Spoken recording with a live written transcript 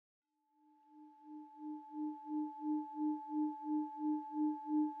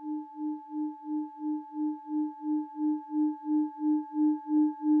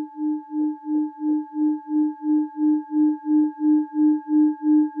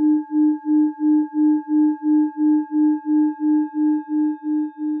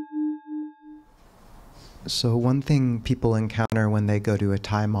So one thing people encounter when they go to a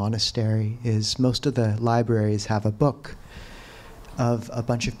Thai monastery is most of the libraries have a book of a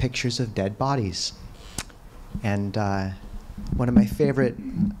bunch of pictures of dead bodies. And one of my favorite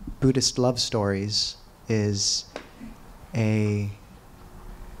Buddhist love stories is a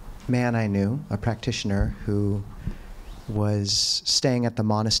man I knew, a practitioner, who was staying at the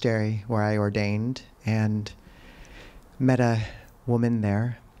monastery where I ordained and met a woman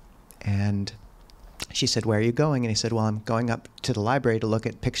there. And she said, "Where are you going?" And he said, "Well, I'm going up to the library to look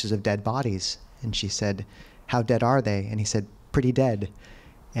at pictures of dead bodies." And she said, "How dead are they?" And he said, "Pretty dead."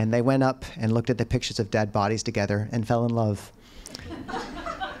 And they went up and looked at the pictures of dead bodies together and fell in love.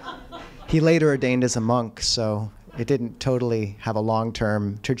 He later ordained as a monk, so it didn't totally have a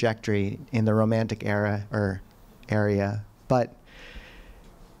long-term trajectory in the romantic era or area, but,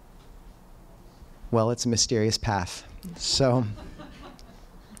 well, it's a mysterious path. So,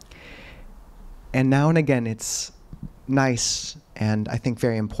 and now and again, it's nice and I think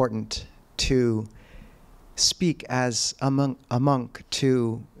very important to speak as a monk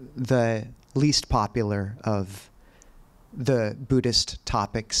to the least popular of the Buddhist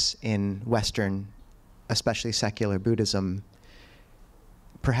topics in Western, especially secular Buddhism.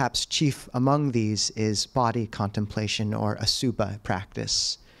 Perhaps chief among these is body contemplation or asubha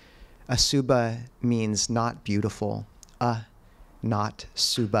practice. Asubha means not beautiful. Not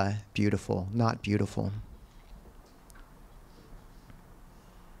subha, beautiful, not beautiful.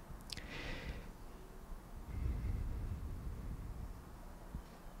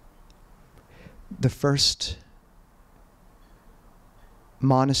 The first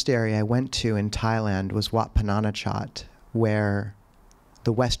monastery I went to in Thailand was Wat Pah Nanachat, where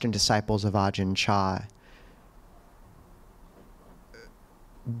the Western disciples of Ajahn Chah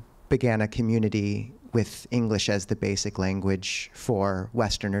began a community with English as the basic language for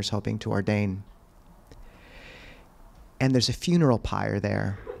Westerners hoping to ordain. And there's a funeral pyre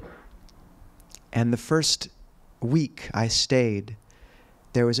there. And the first week I stayed,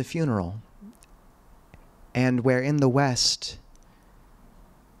 there was a funeral. And where in the West,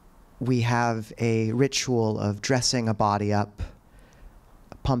 we have a ritual of dressing a body up,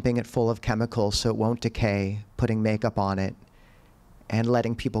 pumping it full of chemicals so it won't decay, putting makeup on it, and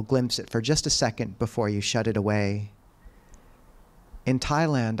letting people glimpse it for just a second before you shut it away. In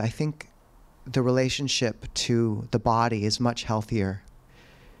Thailand, I think the relationship to the body is much healthier.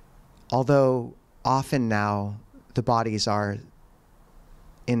 Although often now the bodies are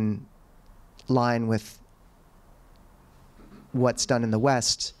in line with what's done in the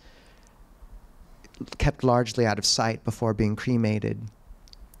West, kept largely out of sight before being cremated.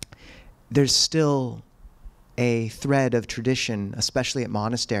 There's still a thread of tradition, especially at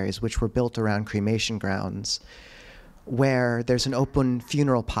monasteries, which were built around cremation grounds, where there's an open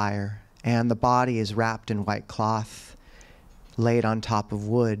funeral pyre and the body is wrapped in white cloth, laid on top of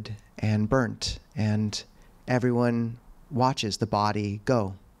wood and burnt, and everyone watches the body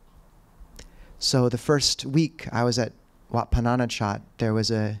go. So the first week I was at Wat Pah Nanachat, there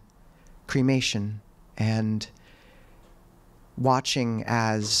was a cremation, and watching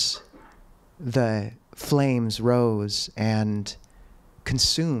as the flames rose and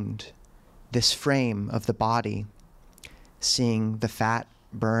consumed this frame of the body, seeing the fat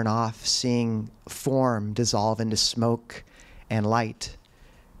burn off, seeing form dissolve into smoke and light,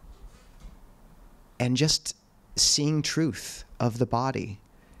 and just seeing truth of the body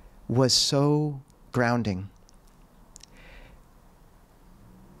was so grounding.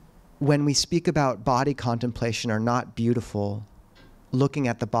 When we speak about body contemplation or not beautiful, looking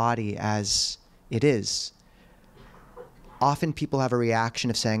at the body as it is, often people have a reaction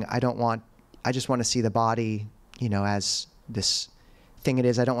of saying, I just want to see the body, as this thing it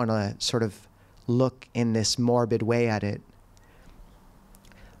is. I don't want to sort of look in this morbid way at it.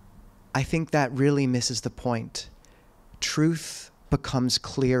 I think that really misses the point. Truth becomes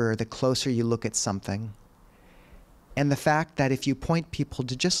clearer the closer you look at something. And the fact that if you point people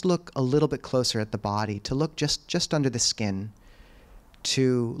to just look a little bit closer at the body, to look just under the skin,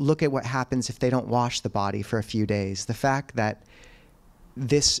 to look at what happens if they don't wash the body for a few days, the fact that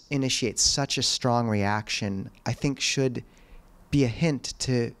this initiates such a strong reaction, I think should be a hint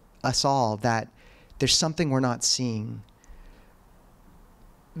to us all that there's something we're not seeing.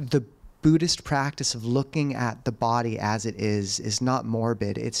 The Buddhist practice of looking at the body as it is not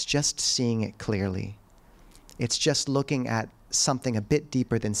morbid. It's just seeing it clearly. It's just looking at something a bit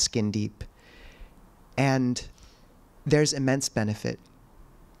deeper than skin deep. And there's immense benefit.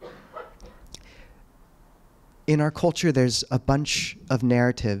 In our culture, there's a bunch of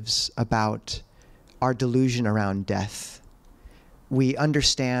narratives about our delusion around death. We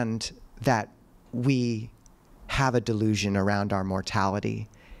understand that we have a delusion around our mortality,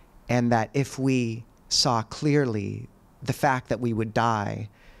 and that if we saw clearly the fact that we would die,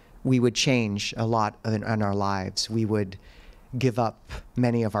 we would change a lot in our lives. We would give up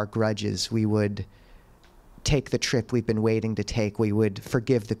many of our grudges. We would take the trip we've been waiting to take. We would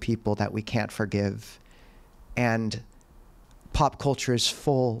forgive the people that we can't forgive. And pop culture is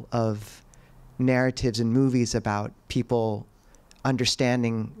full of narratives and movies about people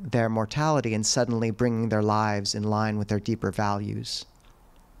understanding their mortality and suddenly bringing their lives in line with their deeper values.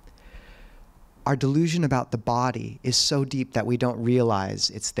 Our delusion about the body is so deep that we don't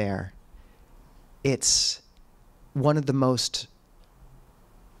realize it's there. It's one of the most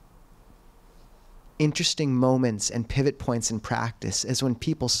interesting moments and pivot points in practice is when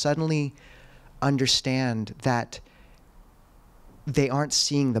people suddenly understand that they aren't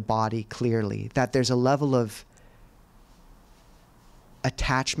seeing the body clearly, that there's a level of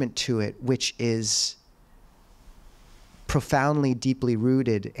attachment to it which is profoundly, deeply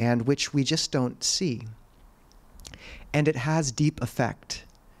rooted and which we just don't see. And it has deep effect.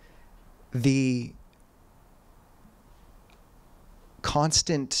 The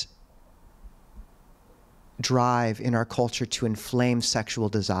constant drive in our culture to inflame sexual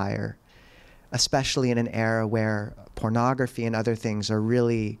desire, especially in an era where pornography and other things are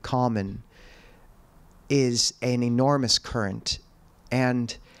really common, is an enormous current.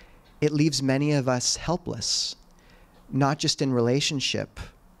 And it leaves many of us helpless, not just in relationship,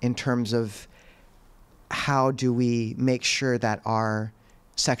 in terms of how do we make sure that our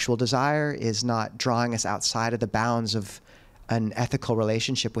sexual desire is not drawing us outside of the bounds of an ethical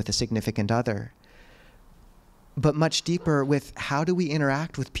relationship with a significant other, but much deeper with how do we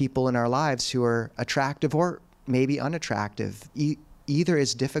interact with people in our lives who are attractive or maybe unattractive. Either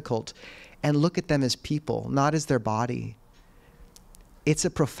is difficult, and look at them as people, not as their body. It's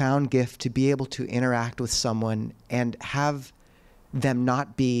a profound gift to be able to interact with someone and have them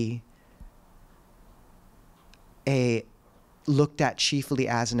not be looked at chiefly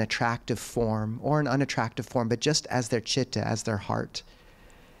as an attractive form or an unattractive form, but just as their chitta, as their heart.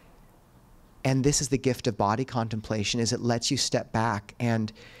 And this is the gift of body contemplation, is it lets you step back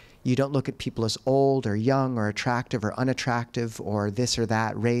and you don't look at people as old or young or attractive or unattractive or this or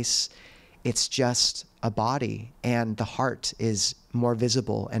that race. It's just a body, and the heart is more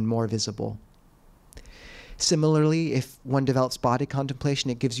visible and more visible. Similarly, if one develops body contemplation,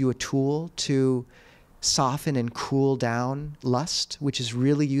 it gives you a tool to soften and cool down lust, which is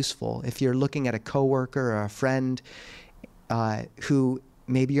really useful. If you're looking at a coworker or a friend who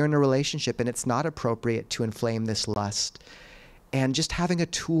maybe you're in a relationship and it's not appropriate to inflame this lust, and just having a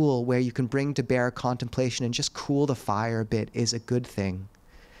tool where you can bring to bear contemplation and just cool the fire a bit is a good thing.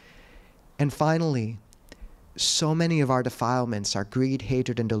 And finally, so many of our defilements, our greed,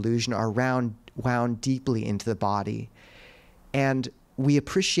 hatred, and delusion are wound deeply into the body. And we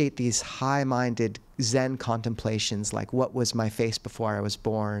appreciate these high-minded Zen contemplations like what was my face before I was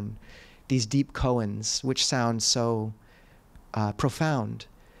born, these deep koans, which sound so profound.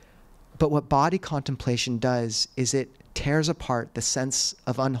 But what body contemplation does is it tears apart the sense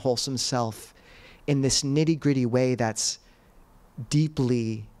of unwholesome self in this nitty-gritty way that's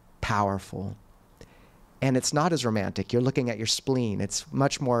deeply powerful. And it's not as romantic. You're looking at your spleen. It's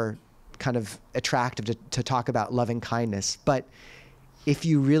much more kind of attractive to talk about loving kindness. But if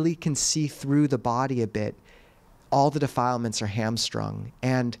you really can see through the body a bit, all the defilements are hamstrung.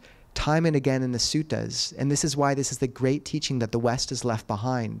 And time and again in the suttas, and this is why this is the great teaching that the West has left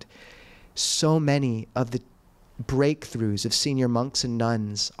behind, so many of the breakthroughs of senior monks and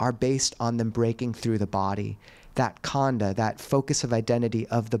nuns are based on them breaking through the body. That khanda, that focus of identity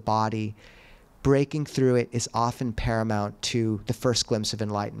of the body, breaking through it is often paramount to the first glimpse of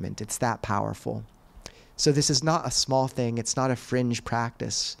enlightenment. It's that powerful. So this is not a small thing. It's not a fringe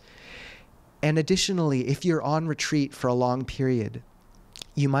practice. And additionally, if you're on retreat for a long period,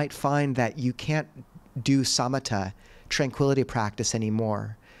 you might find that you can't do samatha, tranquility practice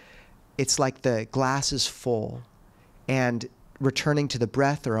anymore. It's like the glass is full, and returning to the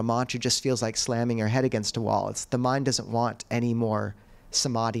breath or a mantra just feels like slamming your head against a wall. The mind doesn't want any more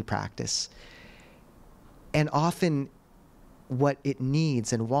samadhi practice. And often what it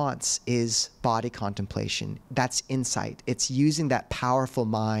needs and wants is body contemplation. That's insight. It's using that powerful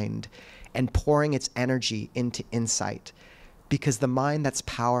mind and pouring its energy into insight, because the mind that's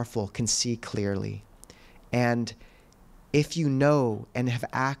powerful can see clearly. And if you know and have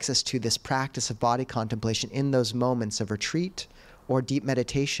access to this practice of body contemplation in those moments of retreat or deep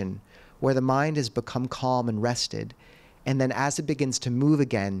meditation, where the mind has become calm and rested, and then as it begins to move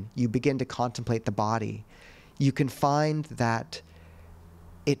again, you begin to contemplate the body, you can find that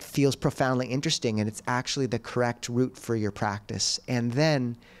it feels profoundly interesting, and it's actually the correct route for your practice. And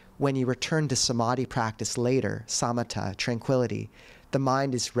then when you return to samadhi practice later, samatha, tranquility, the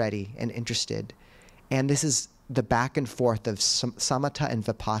mind is ready and interested. And this is the back and forth of samatha and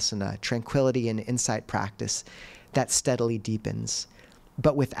vipassana, tranquility and insight practice, that steadily deepens.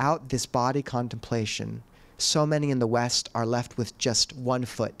 But without this body contemplation, so many in the West are left with just one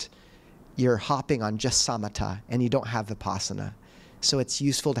foot. You're hopping on just samatha, and you don't have vipassana. So it's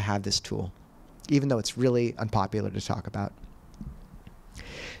useful to have this tool, even though it's really unpopular to talk about.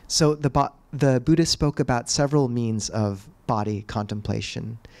 So the Buddha spoke about several means of body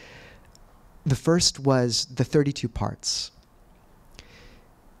contemplation. The first was the 32 parts.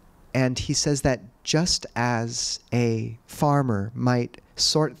 And he says that just as a farmer might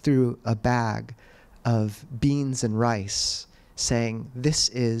sort through a bag of beans and rice, saying, this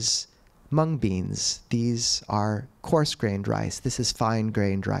is mung beans, these are coarse-grained rice, this is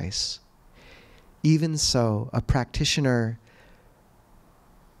fine-grained rice. Even so, a practitioner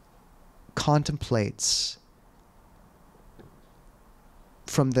contemplates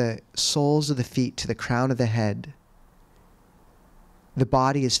from the soles of the feet to the crown of the head. The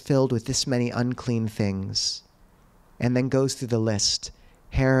body is filled with this many unclean things, and then goes through the list: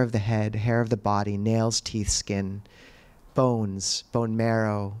 hair of the head, hair of the body, nails, teeth, skin, bones, bone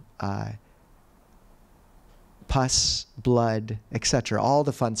marrow, pus, blood, etc., all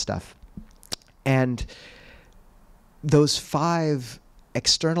the fun stuff. And those 5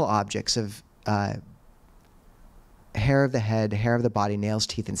 external objects of hair of the head, hair of the body, nails,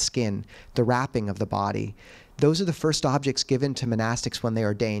 teeth, and skin, the wrapping of the body, those are the first objects given to monastics when they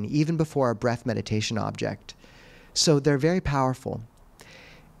ordain, even before a breath meditation object. So they're very powerful.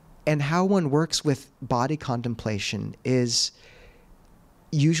 And how one works with body contemplation is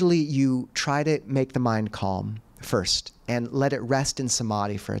usually you try to make the mind calm first and let it rest in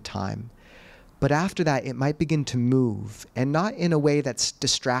samadhi for a time. But after that, it might begin to move, and not in a way that's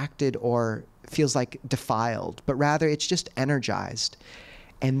distracted or feels like defiled, but rather it's just energized.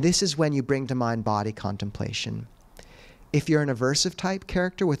 And this is when you bring to mind body contemplation. If you're an aversive type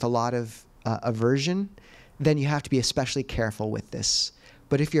character with a lot of aversion, then you have to be especially careful with this.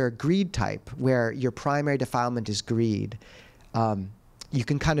 But if you're a greed type, where your primary defilement is greed, you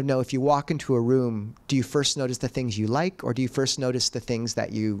can kind of know, if you walk into a room, do you first notice the things you like, or do you first notice the things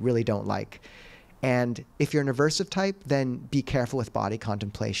that you really don't like? And if you're an aversive type, then be careful with body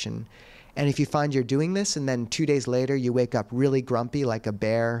contemplation. And if you find you're doing this, and then 2 days later you wake up really grumpy like a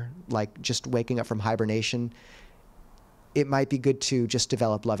bear, like just waking up from hibernation, it might be good to just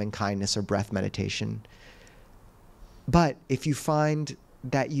develop loving kindness or breath meditation. But if you find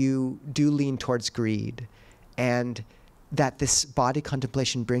that you do lean towards greed, and that this body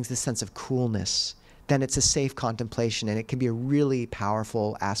contemplation brings this sense of coolness, then it's a safe contemplation, and it can be a really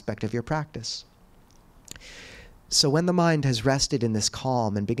powerful aspect of your practice. So when the mind has rested in this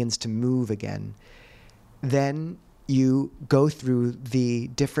calm and begins to move again, then you go through the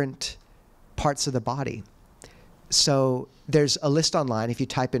different parts of the body. So there's a list online. If you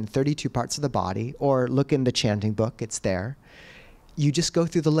type in 32 parts of the body, or look in the chanting book, it's there. You just go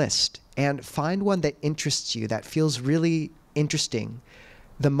through the list and find one that interests you, that feels really interesting.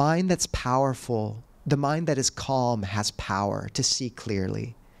 The mind that's powerful, the mind that is calm, has power to see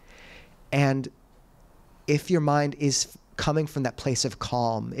clearly. And if your mind is coming from that place of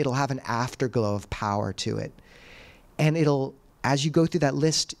calm, it'll have an afterglow of power to it. And it'll, as you go through that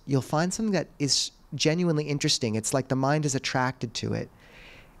list, you'll find something that is genuinely interesting. It's like the mind is attracted to it.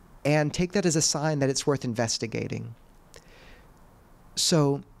 And take that as a sign that it's worth investigating.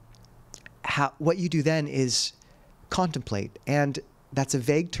 So what you do then is contemplate. And that's a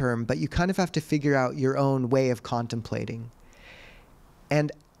vague term, but you kind of have to figure out your own way of contemplating.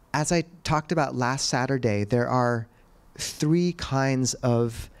 And as I talked about last Saturday, there are 3 kinds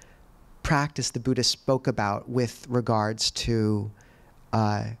of practice the Buddha spoke about with regards to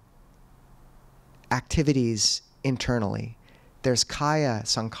activities internally. There's kaya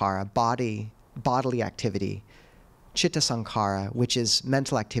sankhara, bodily activity; chitta sankhara, which is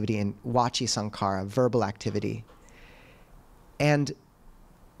mental activity; and vaci sankhara, verbal activity. And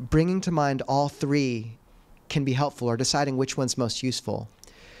bringing to mind all 3 can be helpful, or deciding which one's most useful.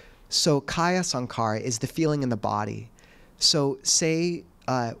 So kaya sankhara is the feeling in the body. So say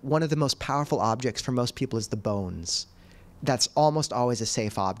one of the most powerful objects for most people is the bones. That's almost always a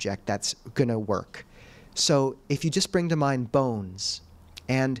safe object that's going to work. So if you just bring to mind bones,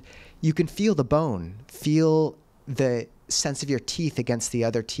 and you can feel the bone, feel the sense of your teeth against the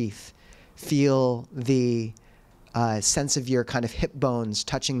other teeth, feel the sense of your kind of hip bones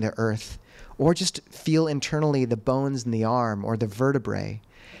touching the earth, or just feel internally the bones in the arm or the vertebrae.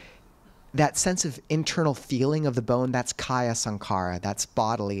 That sense of internal feeling of the bone, that's kaya sankhara, that's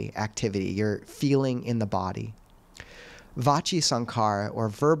bodily activity, you're feeling in the body. Vachi sankhara, or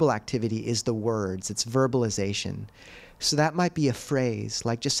verbal activity, is the words, it's verbalization. So that might be a phrase,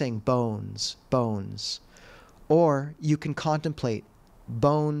 like just saying bones, bones. Or you can contemplate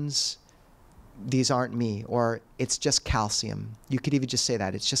bones, these aren't me, or it's just calcium. You could even just say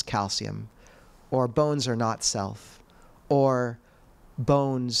that, it's just calcium. Or bones are not self. Or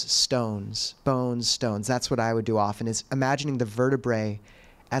bones, stones, bones, stones. That's what I would do often, is imagining the vertebrae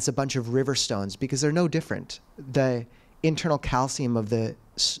as a bunch of river stones, because they're no different. The internal calcium of the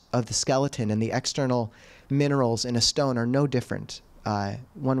skeleton and the external minerals in a stone are no different,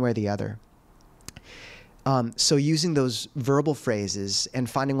 one way or the other. So using those verbal phrases and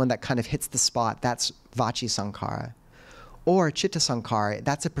finding one that kind of hits the spot, that's vachi sankhara. Or chitta sankhara,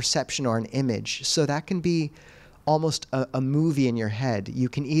 that's a perception or an image. So that can be almost a movie in your head. You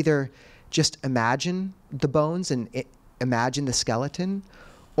can either just imagine the bones and imagine the skeleton,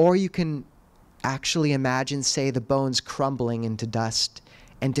 or you can actually imagine, say, the bones crumbling into dust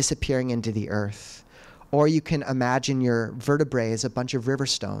and disappearing into the earth. Or you can imagine your vertebrae as a bunch of river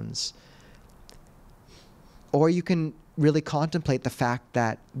stones. Or you can really contemplate the fact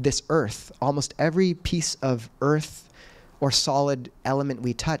that this earth, almost every piece of earth or solid element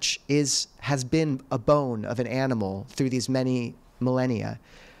we touch has been a bone of an animal through these many millennia.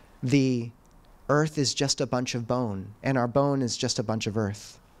 The earth is just a bunch of bone, and our bone is just a bunch of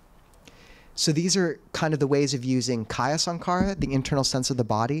earth. So these are kind of the ways of using kaya sankhara, the internal sense of the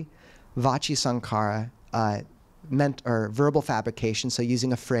body, vachi sankhara, verbal fabrication, so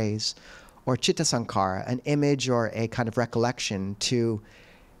using a phrase, or chitta sankhara, an image or a kind of recollection to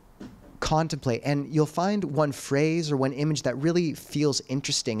contemplate. And you'll find one phrase or one image that really feels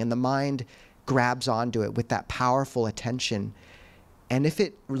interesting, and the mind grabs onto it with that powerful attention. And if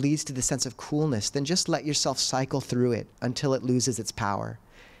it leads to the sense of coolness, then just let yourself cycle through it until it loses its power.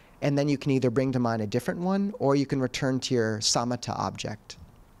 And then you can either bring to mind a different one, or you can return to your samatha object.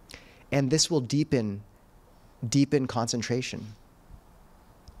 And this will deepen concentration.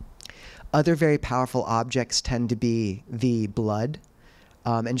 Other very powerful objects tend to be the blood.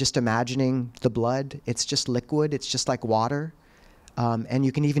 And just imagining the blood, it's just liquid, it's just like water. And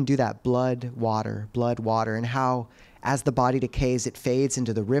you can even do that, blood, water, and how as the body decays, it fades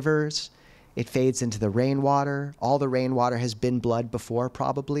into the rivers, it fades into the rainwater. All the rainwater has been blood before,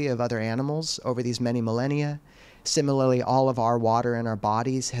 probably, of other animals over these many millennia. Similarly, all of our water in our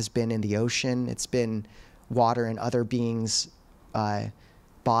bodies has been in the ocean. It's been water in other beings'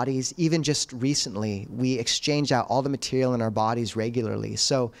 bodies. Even just recently, we exchange out all the material in our bodies regularly.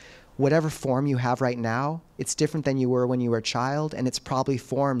 So whatever form you have right now, it's different than you were when you were a child, and it's probably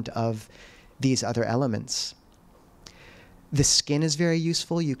formed of these other elements. The skin is very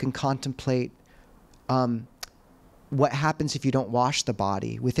useful. You can contemplate what happens if you don't wash the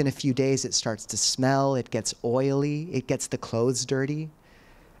body. Within a few days, it starts to smell, it gets oily, it gets the clothes dirty,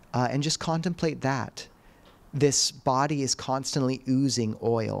 and just contemplate that. This body is constantly oozing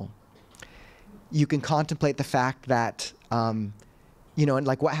oil. You can contemplate the fact that, and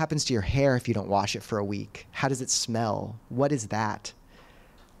like what happens to your hair if you don't wash it for a week? How does it smell? What is that?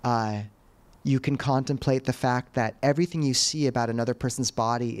 You can contemplate the fact that everything you see about another person's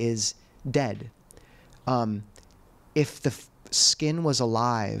body is dead. If the skin was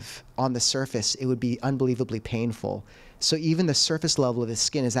alive on the surface, it would be unbelievably painful. So even the surface level of the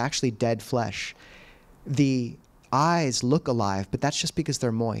skin is actually dead flesh. The eyes look alive, but that's just because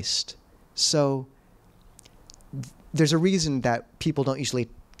they're moist. So there's a reason that people don't usually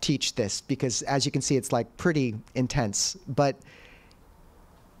teach this, because as you can see, it's like pretty intense. But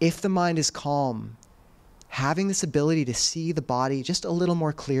if the mind is calm, having this ability to see the body just a little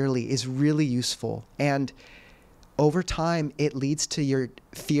more clearly is really useful. And over time, it leads to your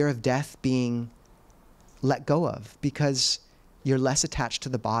fear of death being let go of, because you're less attached to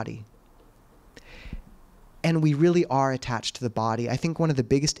the body. And we really are attached to the body. I think one of the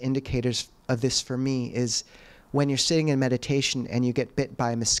biggest indicators of this for me is when you're sitting in meditation and you get bit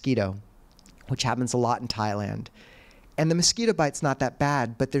by a mosquito, which happens a lot in Thailand. And the mosquito bite's not that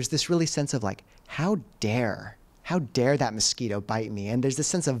bad, but there's this really sense of like, how dare that mosquito bite me? And there's this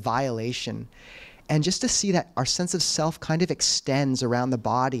sense of violation. And just to see that our sense of self kind of extends around the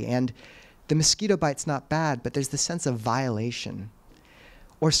body, and the mosquito bite's not bad, but there's this sense of violation.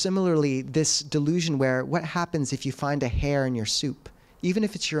 Or similarly, this delusion where what happens if you find a hair in your soup, even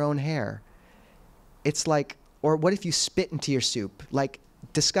if it's your own hair? It's like, or what if you spit into your soup? Like,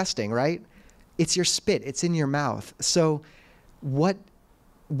 disgusting, right? It's your spit. It's in your mouth. So what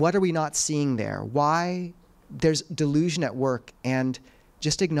are we not seeing there? Why? There's delusion at work, and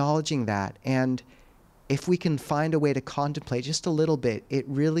just acknowledging that. And if we can find a way to contemplate just a little bit, it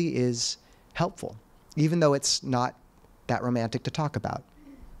really is helpful, even though it's not that romantic to talk about.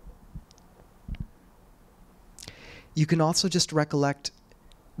 You can also just recollect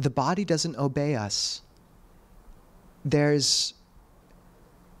the body doesn't obey us.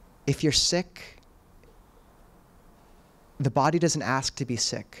 If you're sick, the body doesn't ask to be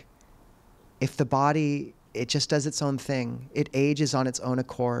sick. If the body, it just does its own thing. It ages on its own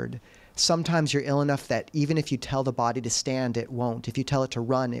accord. Sometimes you're ill enough that even if you tell the body to stand, it won't. If you tell it to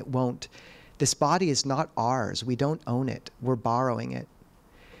run, it won't. This body is not ours. We don't own it. We're borrowing it.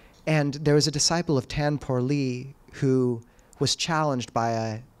 And there was a disciple of Tanpor Lee who was challenged by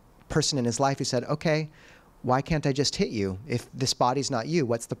a person in his life who said, okay, why can't I just hit you? If this body's not you,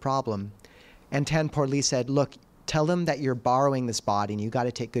 what's the problem? And Tanpor Lee said, look, tell them that you're borrowing this body and you got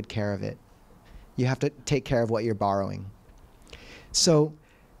to take good care of it. You have to take care of what you're borrowing. So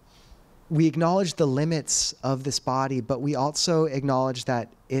we acknowledge the limits of this body, but we also acknowledge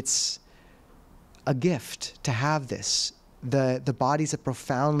that it's a gift to have this. The body's a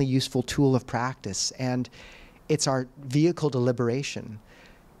profoundly useful tool of practice, and it's our vehicle to liberation.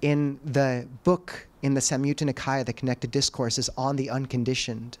 In the book, in the Samyutta Nikaya, the Connected Discourses on the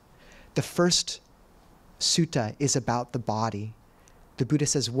Unconditioned, the first sutta is about the body. The Buddha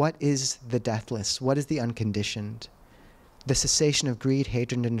says, what is the deathless? What is the unconditioned? The cessation of greed,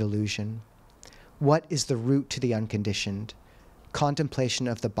 hatred, and delusion. What is the root to the unconditioned? Contemplation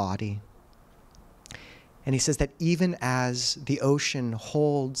of the body. And he says that even as the ocean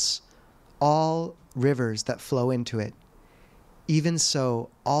holds all rivers that flow into it, even so,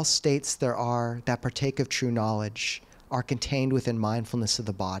 all states there are that partake of true knowledge are contained within mindfulness of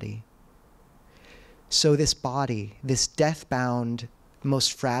the body. So this body, this death-bound,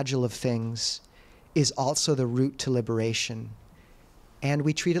 most fragile of things, is also the route to liberation. And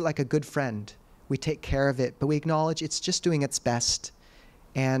we treat it like a good friend. We take care of it, but we acknowledge it's just doing its best.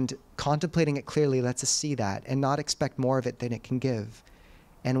 And contemplating it clearly lets us see that and not expect more of it than it can give.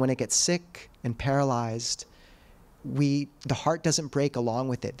 And when it gets sick and paralyzed, the heart doesn't break along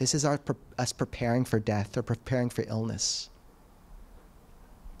with it. This is us preparing for death or preparing for illness.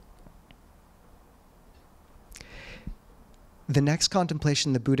 The next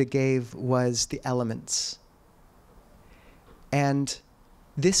contemplation the Buddha gave was the elements. And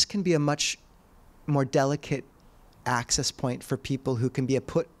this can be a much more delicate access point for people who can be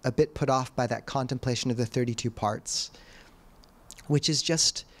a bit put off by that contemplation of the 32 parts, which is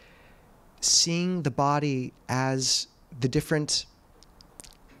just seeing the body as the different,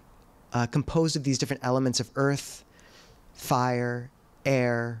 composed of these different elements of earth, fire,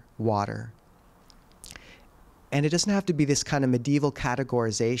 air, water. And it doesn't have to be this kind of medieval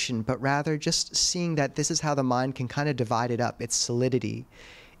categorization, but rather just seeing that this is how the mind can kind of divide it up. Its solidity,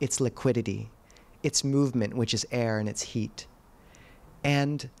 its liquidity, its movement, which is air, and its heat.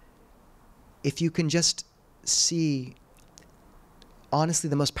 And if you can just see, honestly,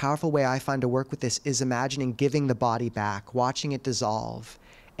 the most powerful way I find to work with this is imagining giving the body back, watching it dissolve,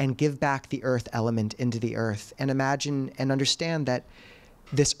 and give back the earth element into the earth. And imagine and understand that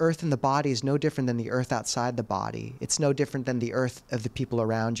this earth in the body is no different than the earth outside the body. It's no different than the earth of the people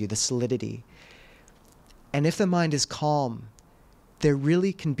around you, the solidity. And if the mind is calm, there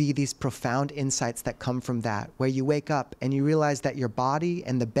really can be these profound insights that come from that, where you wake up and you realize that your body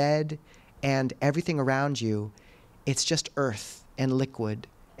and the bed and everything around you, it's just earth and liquid.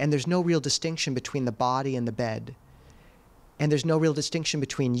 And there's no real distinction between the body and the bed. And there's no real distinction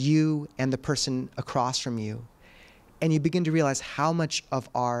between you and the person across from you. And you begin to realize how much of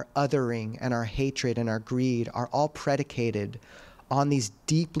our othering and our hatred and our greed are all predicated on these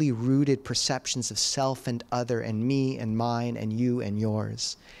deeply rooted perceptions of self and other and me and mine and you and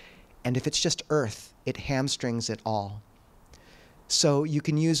yours. And if it's just earth, it hamstrings it all. So you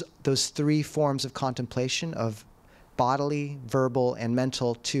can use those three forms of contemplation of bodily, verbal, and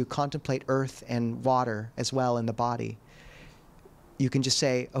mental to contemplate earth and water as well in the body. You can just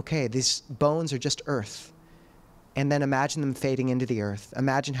say, okay, these bones are just earth. And then imagine them fading into the earth.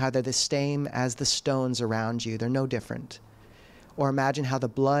 Imagine how they're the same as the stones around you. They're no different. Or imagine how the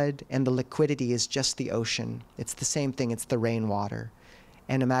blood and the liquidity is just the ocean. It's the same thing. It's the rainwater.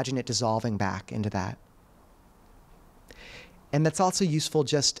 And imagine it dissolving back into that. And that's also useful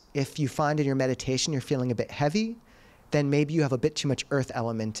just if you find in your meditation you're feeling a bit heavy, then maybe you have a bit too much earth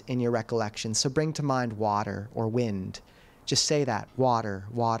element in your recollection. So bring to mind water or wind. Just say that, water,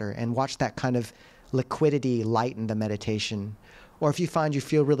 water, and watch that kind of liquidity lighten the meditation. Or if you find you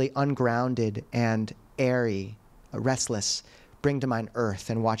feel really ungrounded and airy, restless, bring to mind earth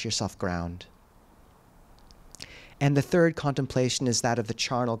and watch yourself ground. And the third contemplation is that of the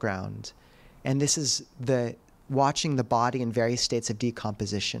charnel ground. And this is the watching the body in various states of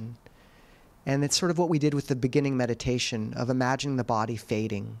decomposition. And it's sort of what we did with the beginning meditation of imagining the body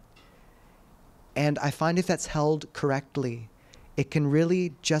fading. And I find if that's held correctly, it can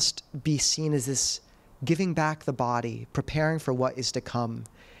really just be seen as this giving back the body, preparing for what is to come,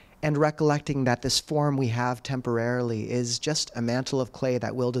 and recollecting that this form we have temporarily is just a mantle of clay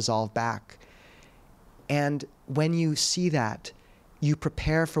that will dissolve back. And when you see that, you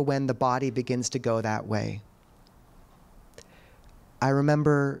prepare for when the body begins to go that way. I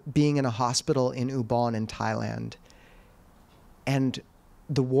remember being in a hospital in Ubon in Thailand, and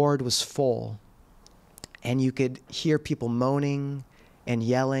the ward was full, and you could hear people moaning and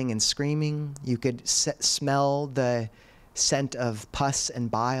yelling and screaming. You could smell the scent of pus and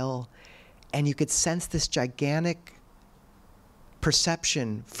bile, and you could sense this gigantic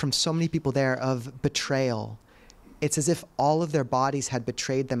perception from so many people there of betrayal. It's as if all of their bodies had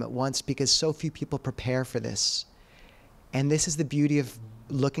betrayed them at once because so few people prepare for this. And this is the beauty of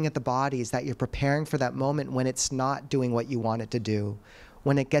looking at the body, is that you're preparing for that moment when it's not doing what you want it to do,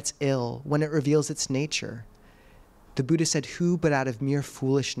 when it gets ill, when it reveals its nature. The Buddha said, who but out of mere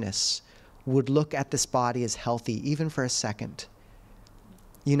foolishness would look at this body as healthy, even for a second?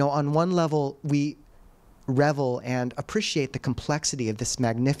 You know, on one level, we revel and appreciate the complexity of this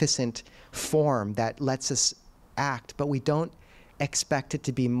magnificent form that lets us act, but we don't expect it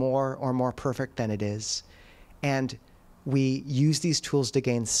to be more or more perfect than it is. And we use these tools to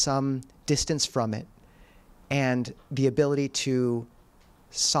gain some distance from it and the ability to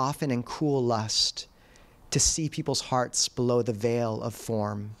soften and cool lust, to see people's hearts below the veil of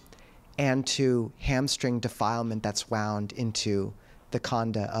form, and to hamstring defilement that's wound into the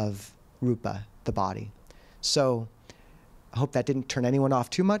khanda of rupa, the body. So I hope that didn't turn anyone off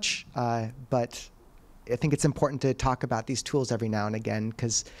too much, but I think it's important to talk about these tools every now and again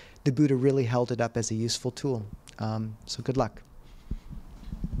because the Buddha really held it up as a useful tool. So good luck.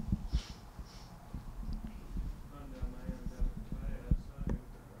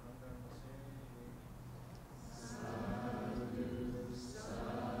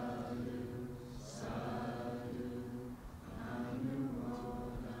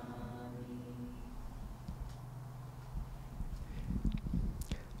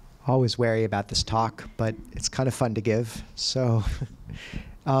 Always wary about this talk, but it's kind of fun to give. So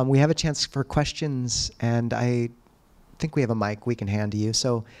we have a chance for questions, and I think we have a mic we can hand to you.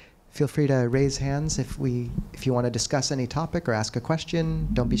 So feel free to raise hands if you want to discuss any topic or ask a question.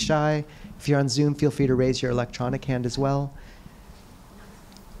 Don't be shy. If you're on Zoom, feel free to raise your electronic hand as well.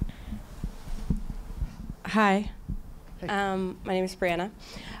 Hi. Hey. My name is Brianna.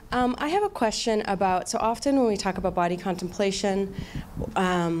 I have a question about, so often when we talk about body contemplation,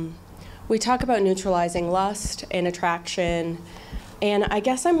 we talk about neutralizing lust and attraction, and I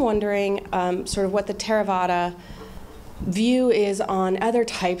guess I'm wondering sort of what the Theravada view is on other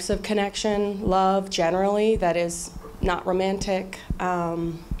types of connection, love generally, that is not romantic,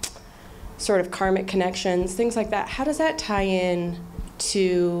 sort of karmic connections, things like that. How does that tie in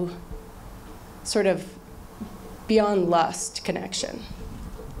to sort of beyond lust connection?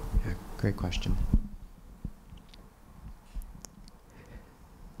 Yeah, great question.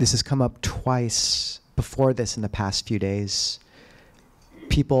 This has come up twice before this in the past few days.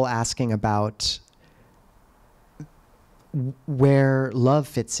 People asking about where love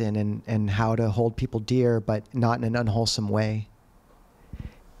fits in and how to hold people dear, but not in an unwholesome way.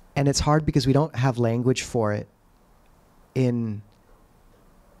 And it's hard because we don't have language for it in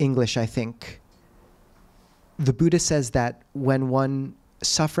English, I think. The Buddha says that when one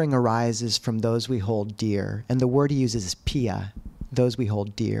suffering arises from those we hold dear, and the word he uses is piya, those we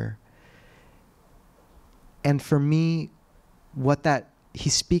hold dear. And for me, what that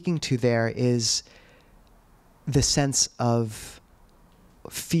he's speaking to there is the sense of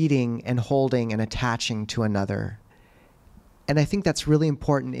feeding and holding and attaching to another. And I think that's really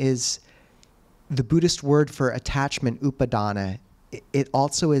important is the Buddhist word for attachment, upadana, it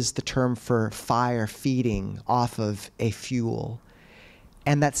also is the term for fire feeding off of a fuel.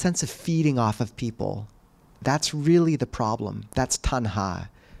 And that sense of feeding off of people, that's really the problem. That's tanha,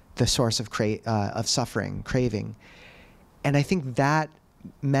 the source of suffering, craving. And I think that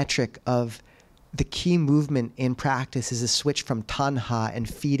metric of the key movement in practice is a switch from tanha and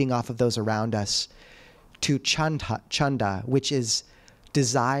feeding off of those around us to chanda, which is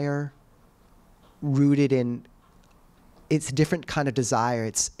desire rooted in, it's a different kind of desire.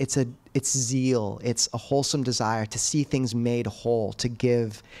 It's it's zeal, it's a wholesome desire to see things made whole, to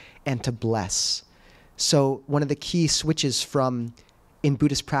give and to bless. So one of the key switches in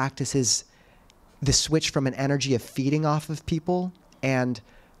Buddhist practice is the switch from an energy of feeding off of people and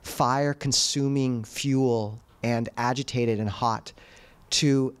fire consuming fuel and agitated and hot,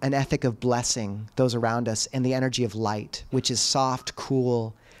 to an ethic of blessing those around us and the energy of light, which is soft,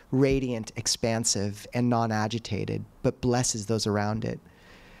 cool, radiant, expansive, and non-agitated, but blesses those around it.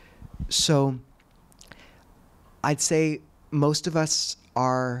 So I'd say most of us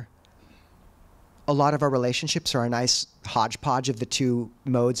a lot of our relationships are a nice hodgepodge of the two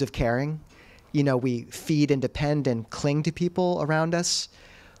modes of caring. You know, we feed and depend and cling to people around us.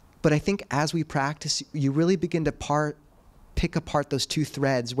 But I think as we practice, you really begin to pick apart those two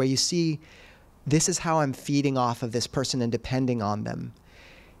threads where you see, this is how I'm feeding off of this person and depending on them.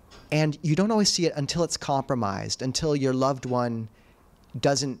 And you don't always see it until it's compromised, until your loved one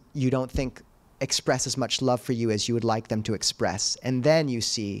you don't think, express as much love for you as you would like them to express. And then you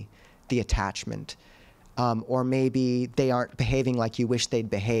see the attachment. Or maybe they aren't behaving like you wish they'd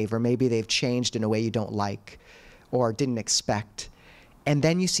behave, or maybe they've changed in a way you don't like or didn't expect. And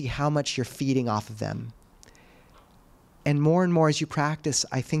then you see how much you're feeding off of them. And more as you practice,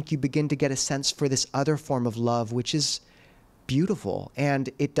 I think you begin to get a sense for this other form of love, which is beautiful. And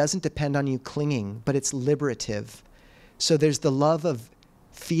it doesn't depend on you clinging, but it's liberative. So there's the love of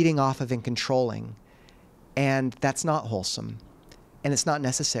feeding off of and controlling. And that's not wholesome. And it's not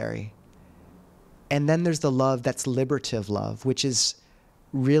necessary. And then there's the love that's liberative love, which is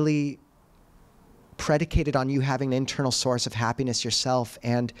really predicated on you having an internal source of happiness yourself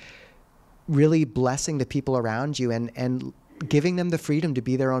and really blessing the people around you and giving them the freedom to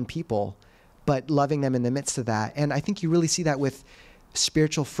be their own people, but loving them in the midst of that. And I think you really see that with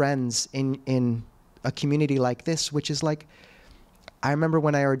spiritual friends in a community like this, which is like, I remember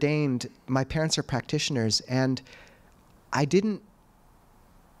when I ordained, my parents are practitioners, and I didn't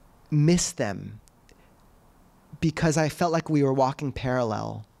miss them because I felt like we were walking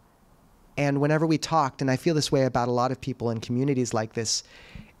parallel. And whenever we talked, and I feel this way about a lot of people in communities like this,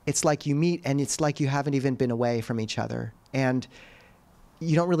 it's like you meet and it's like you haven't even been away from each other. And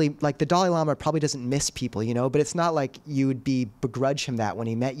you don't really, like the Dalai Lama probably doesn't miss people, you know, but it's not like you would begrudge him that when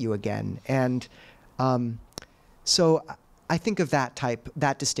he met you again. And so I think of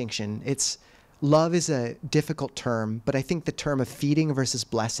that distinction. Love is a difficult term, but I think the term of feeding versus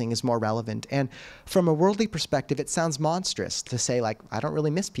blessing is more relevant. And from a worldly perspective, it sounds monstrous to say, like, I don't really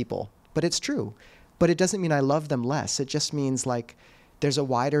miss people, but it's true. But it doesn't mean I love them less. It just means, like, there's a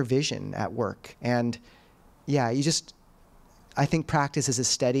wider vision at work. And yeah, I think practice is a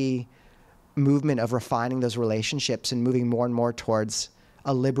steady movement of refining those relationships and moving more and more towards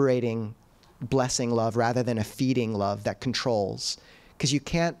a liberating, blessing love rather than a feeding love that controls. Because you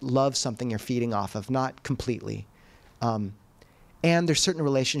can't love something you're feeding off of, not completely. And there's certain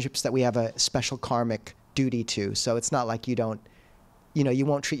relationships that we have a special karmic duty to. So it's not like you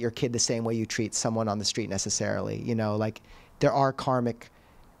won't treat your kid the same way you treat someone on the street necessarily. You know, like there are karmic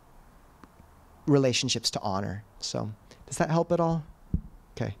relationships to honor. So does that help at all?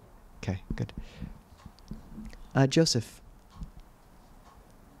 Okay, good. Joseph.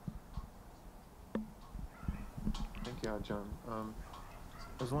 Thank you, Ajahn.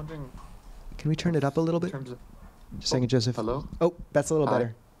 I was wondering... Can we turn it up a little bit? In terms of, just a second, Joseph. Hello? Oh, that's a little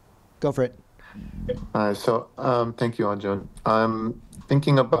better. Go for it. Thank you, Ajahn. I'm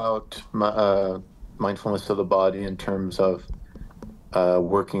thinking about mindfulness of the body in terms of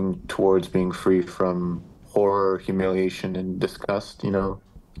working towards being free from horror, humiliation, and disgust,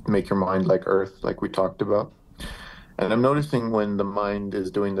 make your mind like earth, like we talked about. And I'm noticing when the mind is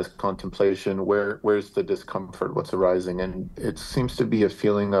doing this contemplation, where's the discomfort, what's arising? And it seems to be a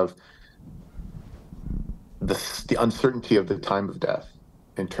feeling of the uncertainty of the time of death,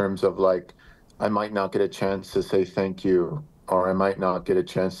 in terms of, like, I might not get a chance to say thank you, or I might not get a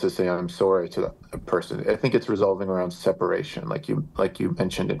chance to say I'm sorry to a person. I think it's resolving around separation, like you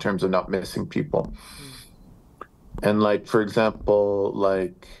mentioned, in terms of not missing people. And, like, for example,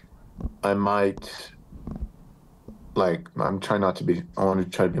 like, I might... like, I want to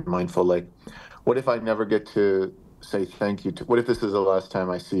try to be mindful, like, what if I never get to say thank you to, what if this is the last time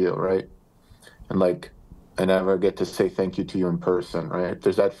I see you, right? And, like, I never get to say thank you to you in person, right?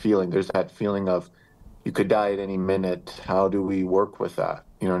 There's that feeling of you could die at any minute. How do we work with that?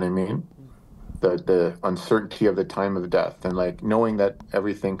 You know what I mean? The uncertainty of the time of death, and, like, knowing that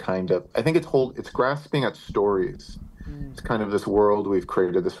everything kind of, I think it's grasping at stories. It's kind of this world we've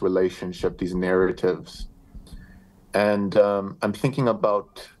created, this relationship, these narratives. And I'm thinking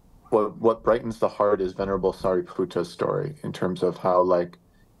about what brightens the heart is Venerable Sariputta's story, in terms of how, like,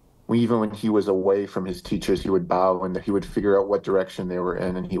 even when he was away from his teachers, he would bow and he would figure out what direction they were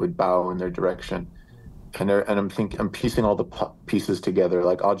in, and he would bow in their direction. And I'm piecing all the pieces together.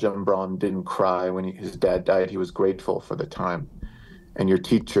 Like Ajahn Brahm didn't cry when his dad died; he was grateful for the time. And your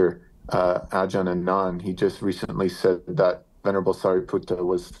teacher, Ajahn Anan, he just recently said that Venerable Sariputta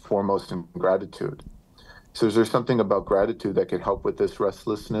was foremost in gratitude. So is there something about gratitude that could help with this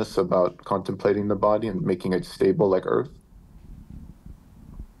restlessness about contemplating the body and making it stable like earth?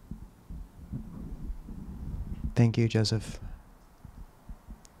 Thank you, Joseph.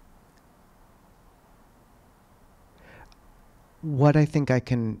 What I think I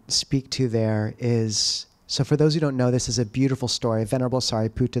can speak to there is, so for those who don't know, this is a beautiful story. Venerable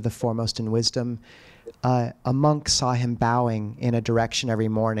Sariputta, the foremost in wisdom, a monk saw him bowing in a direction every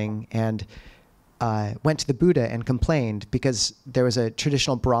morning and went to the Buddha and complained because there was a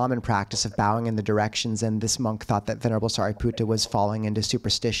traditional Brahmin practice of bowing in the directions, and this monk thought that Venerable Sariputta was falling into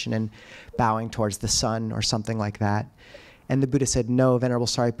superstition and bowing towards the sun or something like that. And the Buddha said, no, Venerable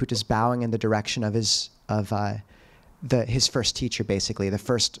Sariputta is bowing in the direction of his first teacher, basically, the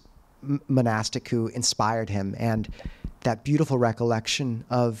first monastic who inspired him, and that beautiful recollection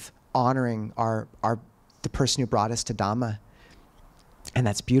of honoring the person who brought us to Dhamma. And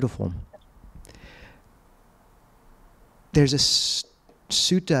that's beautiful. There's a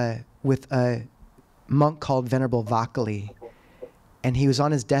sutta with a monk called Venerable Vakali, and he was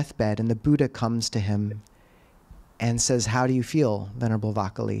on his deathbed, and the Buddha comes to him and says, how do you feel, Venerable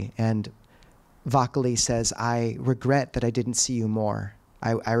Vakali? And Vakali says, I regret that I didn't see you more.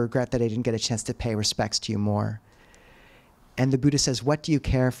 I regret that I didn't get a chance to pay respects to you more. And the Buddha says, what do you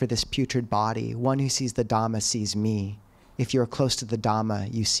care for this putrid body? One who sees the Dhamma sees me. If you are close to the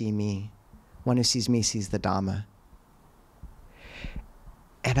Dhamma, you see me. One who sees me sees the Dhamma.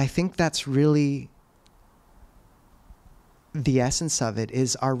 And I think that's really the essence of it,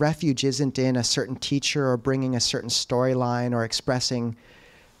 is our refuge isn't in a certain teacher or bringing a certain storyline or expressing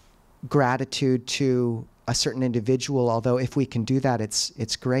gratitude to a certain individual, although if we can do that,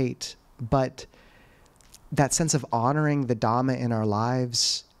 it's great. But that sense of honoring the Dhamma in our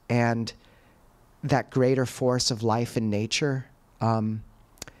lives and that greater force of life and nature and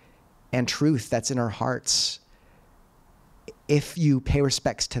truth that's in our hearts, if you pay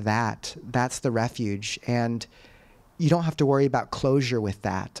respects to that, that's the refuge. And you don't have to worry about closure with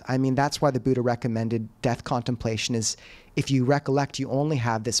that. I mean, that's why the Buddha recommended death contemplation, is if you recollect you only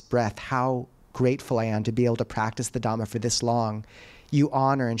have this breath, how grateful I am to be able to practice the Dhamma for this long. You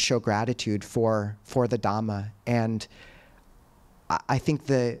honor and show gratitude for the Dhamma. And I think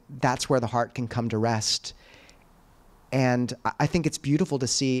that's where the heart can come to rest. And I think it's beautiful to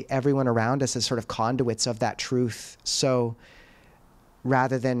see everyone around us as sort of conduits of that truth. So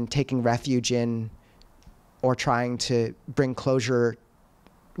rather than taking refuge in or trying to bring closure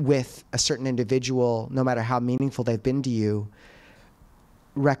with a certain individual, no matter how meaningful they've been to you,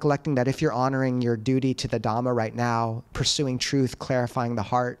 recollecting that if you're honoring your duty to the Dhamma right now, pursuing truth, clarifying the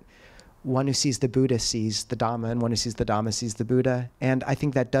heart, one who sees the Buddha sees the Dhamma, and one who sees the Dhamma sees the Buddha. And I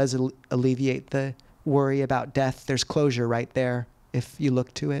think that does alleviate the worry about death. There's closure right there if you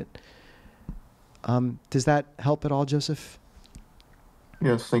look to it. Does that help at all, Joseph?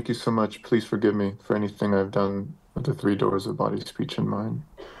 Yes, thank you so much. Please forgive me for anything I've done with the 3 doors of body, speech, and mind.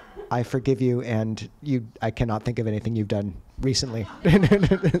 I forgive you, and I cannot think of anything you've done recently.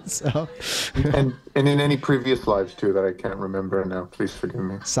 So. And in any previous lives too that I can't remember now. Please forgive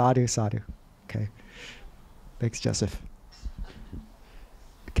me. Sadhu, sadhu. Okay. Thanks, Joseph.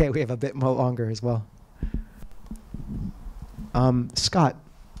 Okay, we have a bit more longer as well. Scott.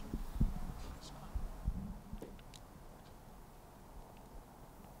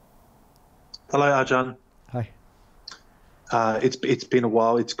 Hello, Ajahn. Hi. It's been a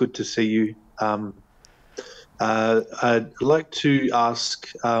while. It's good to see you. I'd like to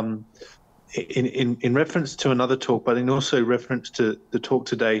ask, in reference to another talk, but in also reference to the talk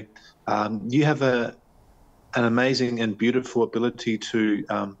today, you have an amazing and beautiful ability to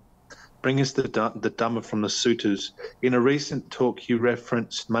bring us the Dhamma from the suttas. In a recent talk, you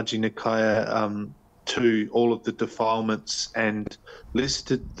referenced Majjhima Nikaya to all of the defilements and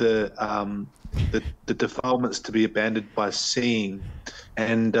listed the defilements to be abandoned by seeing,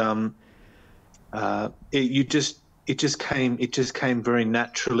 and it just came very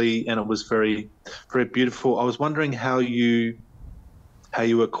naturally, and it was very, very beautiful. I was wondering how you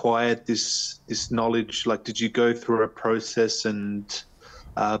acquired this knowledge. Like, did you go through a process? And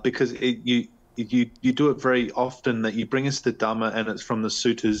because you do it very often, that you bring us the Dhamma and it's from the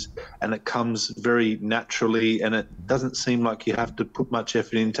suttas, and it comes very naturally, and it doesn't seem like you have to put much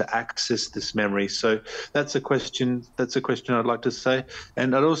effort in to access this memory. So that's a question. That's a question I'd like to say,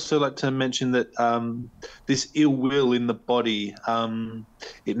 and I'd also like to mention that this ill will in the body,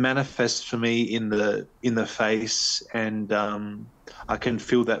 it manifests for me in the face, and I can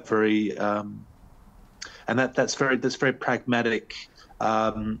feel that very, and that's very pragmatic.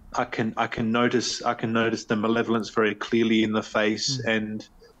 I can notice the malevolence very clearly in the face, and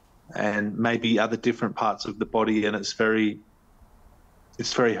maybe other different parts of the body, and it's very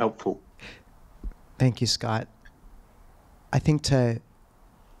helpful. Thank you, Scott. I think to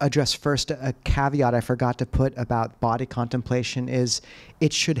address first a caveat I forgot to put about body contemplation is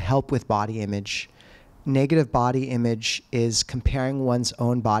it should help with body image. Negative body image is comparing one's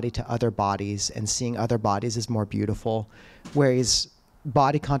own body to other bodies and seeing other bodies as more beautiful, whereas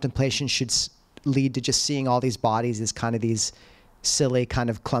body contemplation should lead to just seeing all these bodies as kind of these silly, kind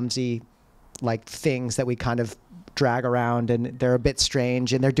of clumsy, like things that we kind of drag around, and they're a bit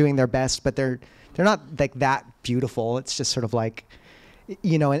strange and they're doing their best, but they're not like that beautiful. It's just sort of like,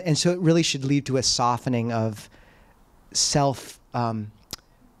 you know, and so it really should lead to a softening of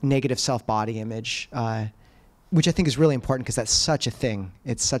negative self-body image, which I think is really important because that's such a thing.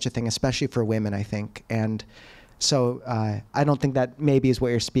 It's such a thing, especially for women, I think. And so I don't think that maybe is what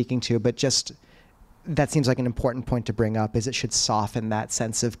you're speaking to, but just that seems like an important point to bring up, is it should soften that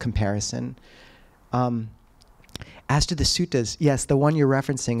sense of comparison. As to the suttas, yes, the one you're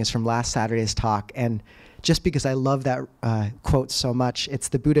referencing is from last Saturday's talk, and just because I love that quote so much, it's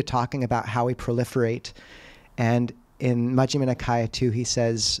the Buddha talking about how we proliferate. And in Majjhima Nikaya 2, he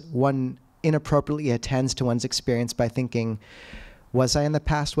says, one inappropriately attends to one's experience by thinking, was I in the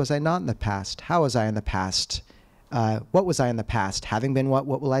past? Was I not in the past? How was I in the past? What was I in the past? Having been what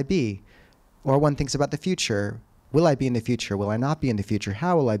will I be? Or one thinks about the future. Will I be in the future? Will I not be in the future?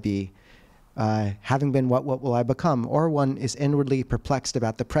 How will I be? Having been what will I become? Or one is inwardly perplexed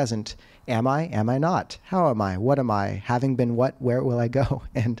about the present. Am I? Am I not? How am I? What am I? Having been what? Where will I go?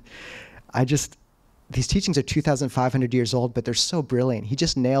 And these teachings are 2,500 years old, but they're so brilliant. He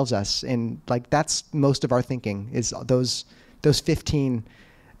just nails us. And like, that's most of our thinking, is those 15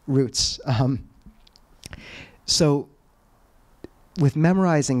 roots. So with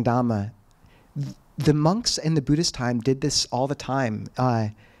memorizing Dhamma, the monks in the Buddhist time did this all the time.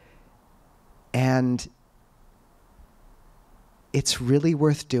 And it's really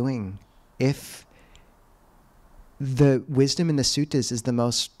worth doing. If the wisdom in the suttas is the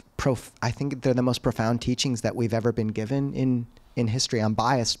most, I think they're the most profound teachings that we've ever been given in history. I'm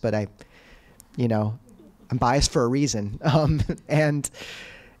biased, but I'm biased for a reason. And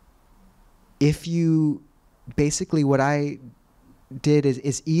if you, basically what I did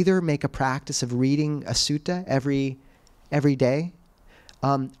is either make a practice of reading a sutta every day.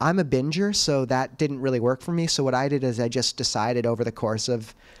 I'm a binger, so that didn't really work for me. So what I did is I just decided over the course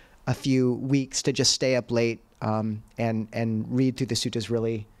of a few weeks to just stay up late and read through the suttas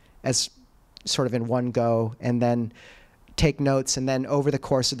really as sort of in one go, and then take notes. And then over the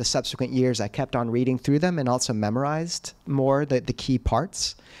course of the subsequent years, I kept on reading through them and also memorized more the key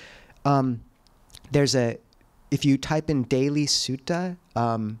parts. If you type in daily sutta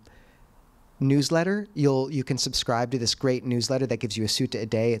newsletter, you can subscribe to this great newsletter that gives you a sutta a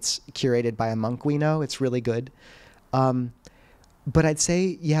day. It's curated by a monk we know. It's really good. But I'd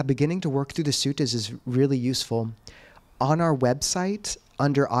say, yeah, beginning to work through the suttas is really useful. On our website,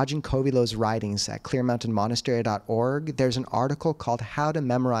 under Ajahn Kovilo's writings at clearmountainmonastery.org, there's an article called How to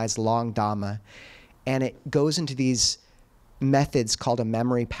Memorize Long Dhamma. And it goes into these methods called a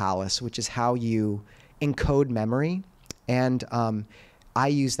memory palace, which is how you encode memory. And I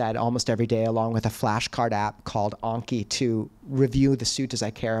use that almost every day along with a flashcard app called Anki to review the suttas I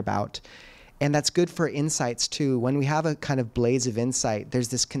care about. And that's good for insights too. When we have a kind of blaze of insight, there's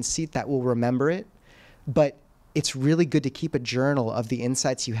this conceit that we'll remember it, but it's really good to keep a journal of the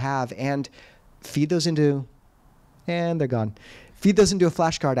insights you have and feed those into, and they're gone. Feed those into a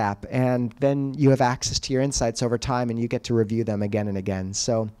flashcard app, and then you have access to your insights over time and you get to review them again and again.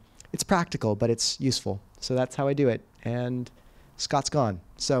 So it's practical, but it's useful. So that's how I do it. And Scott's gone.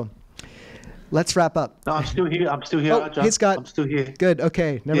 So let's wrap up. No, I'm still here. I'm still here. Oh, Ajahn. hey, Scott. I'm still here. Good.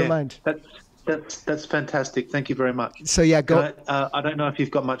 Okay. Never mind. That's fantastic. Thank you very much. So yeah, go. I don't know if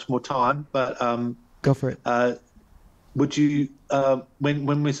you've got much more time, but go for it. Would you,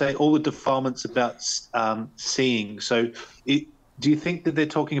 when we say all the defilements about seeing, so do you think that they're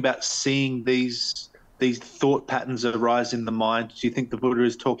talking about seeing these thought patterns that arise in the mind? Do you think the Buddha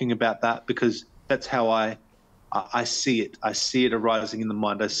is talking about that? Because that's how I see it. I see it arising in the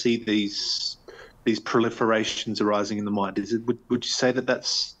mind. I see these these proliferations arising in the mind. Would you say that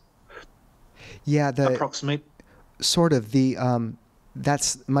that's approximate? Sort of.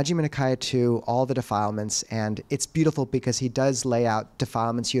 That's Majjhima Nikaya 2, all the defilements, and it's beautiful because he does lay out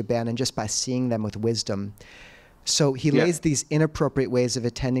defilements you abandon just by seeing them with wisdom. So he lays these inappropriate ways of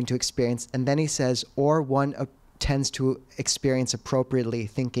attending to experience, and then he says, or one tends to experience appropriately,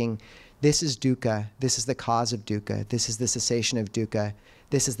 thinking, this is dukkha, this is the cause of dukkha, this is the cessation of dukkha,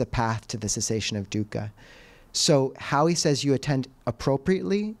 this is the path to the cessation of dukkha. So how he says you attend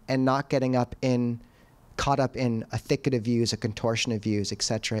appropriately and not getting caught up in a thicket of views, a contortion of views,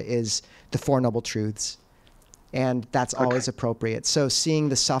 etc., is the Four Noble Truths. And that's always appropriate. So seeing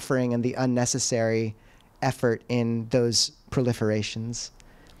the suffering and the unnecessary effort in those proliferations.